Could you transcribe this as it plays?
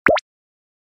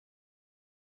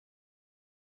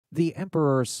The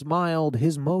emperor smiled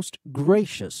his most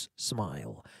gracious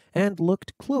smile, and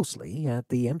looked closely at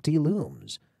the empty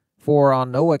looms. For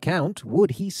on no account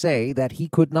would he say that he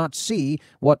could not see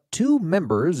what two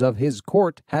members of his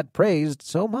court had praised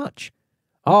so much.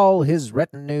 All his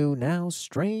retinue now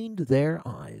strained their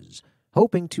eyes,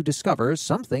 hoping to discover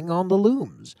something on the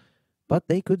looms, but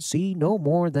they could see no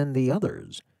more than the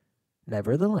others.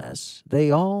 Nevertheless, they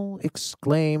all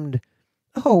exclaimed,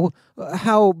 "Oh,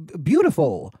 how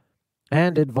beautiful!"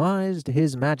 and advised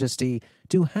his majesty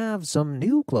to have some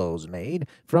new clothes made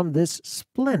from this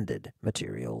splendid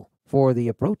material for the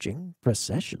approaching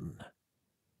procession.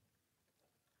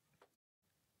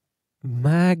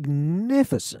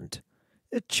 "Magnificent!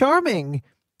 Charming!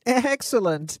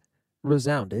 Excellent!"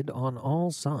 resounded on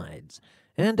all sides,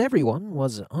 and everyone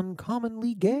was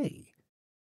uncommonly gay.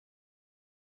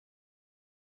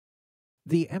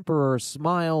 The emperor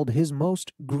smiled his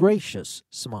most gracious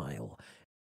smile,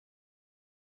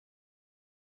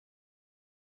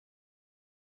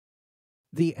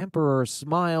 The emperor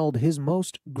smiled his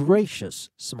most gracious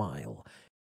smile,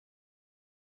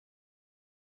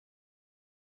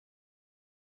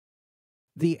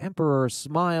 The emperor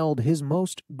smiled his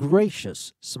most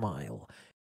gracious smile,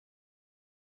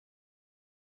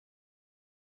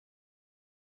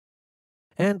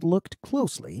 and looked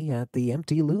closely at the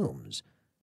empty looms,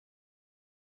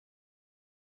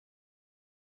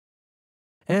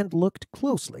 and looked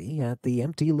closely at the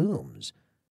empty looms,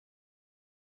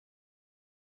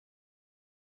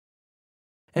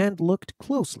 and looked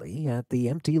closely at the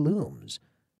empty looms.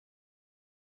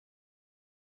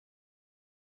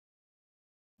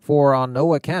 For on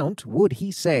no account would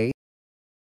he say,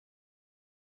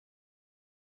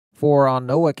 For on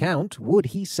no account would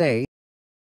he say,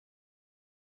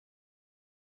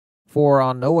 For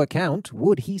on no account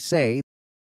would he say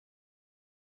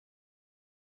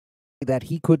that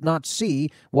he could not see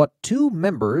what two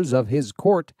members of his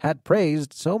court had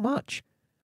praised so much.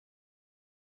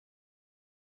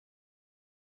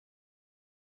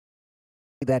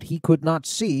 That he could not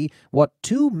see what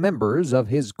two members of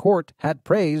his court had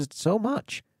praised so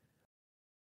much.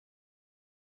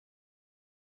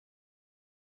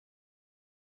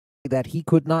 That he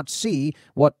could not see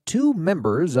what two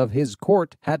members of his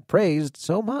court had praised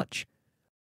so much.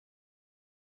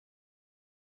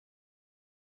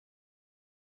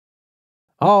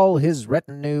 All his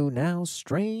retinue now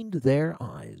strained their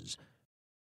eyes.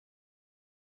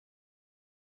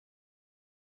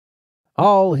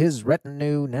 All his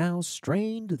retinue now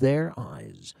strained their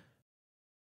eyes.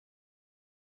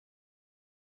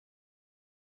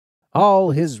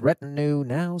 All his retinue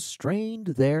now strained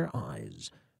their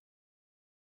eyes,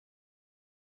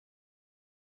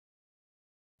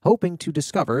 hoping to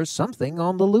discover something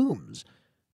on the looms,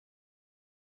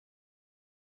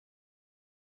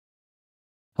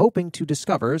 hoping to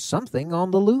discover something on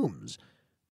the looms,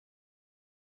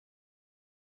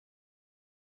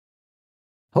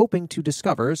 hoping to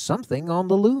discover something on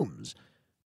the looms.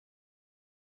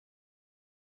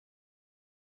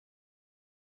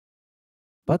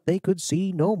 But they could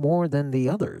see no more than the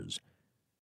others.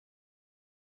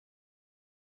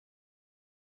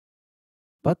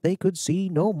 But they could see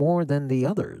no more than the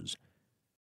others.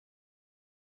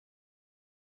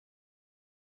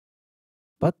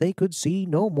 But they could see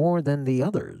no more than the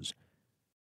others.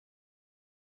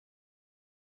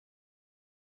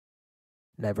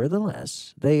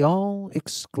 Nevertheless, they all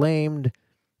exclaimed,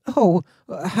 "Oh,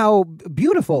 how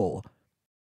beautiful!"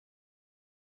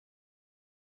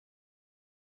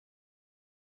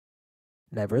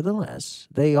 Nevertheless,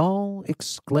 they all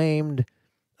exclaimed,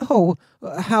 "Oh,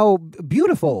 how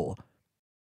beautiful!"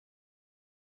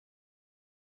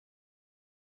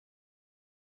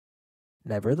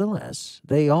 Nevertheless,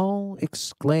 they all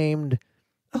exclaimed,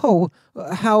 "Oh,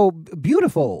 how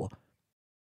beautiful!"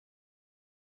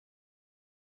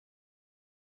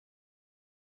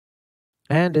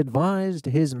 and advised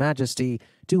his majesty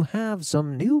to have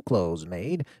some new clothes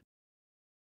made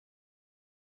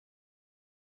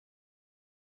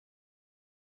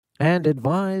and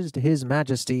advised his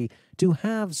majesty to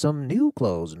have some new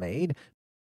clothes made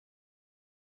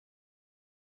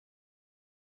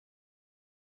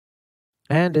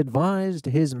and advised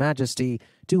his majesty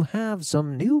to have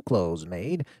some new clothes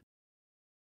made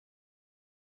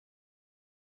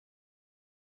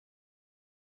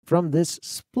from this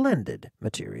splendid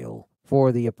material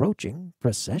for the approaching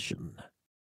procession.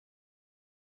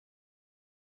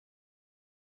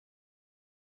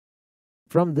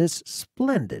 From this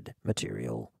splendid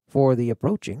material for the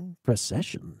approaching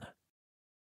procession.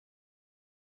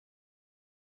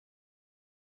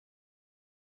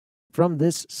 From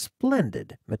this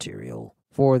splendid material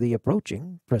for the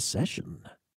approaching procession.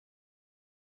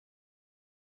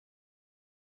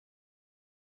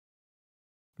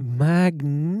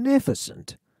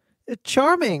 Magnificent!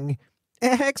 Charming!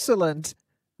 Excellent!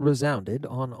 Resounded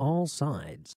on all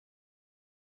sides.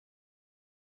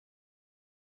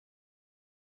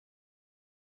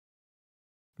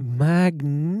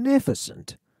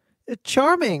 Magnificent!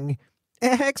 Charming!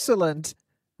 Excellent!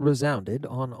 Resounded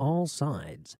on all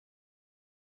sides.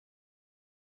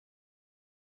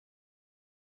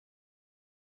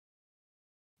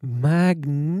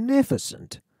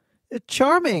 Magnificent!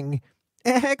 Charming!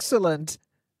 Excellent!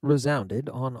 Resounded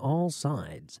on all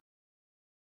sides.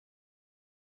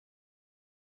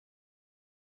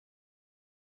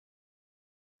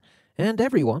 And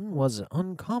everyone was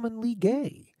uncommonly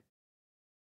gay.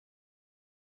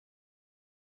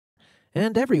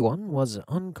 And everyone was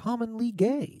uncommonly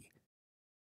gay.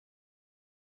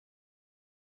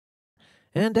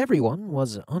 And everyone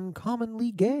was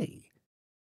uncommonly gay.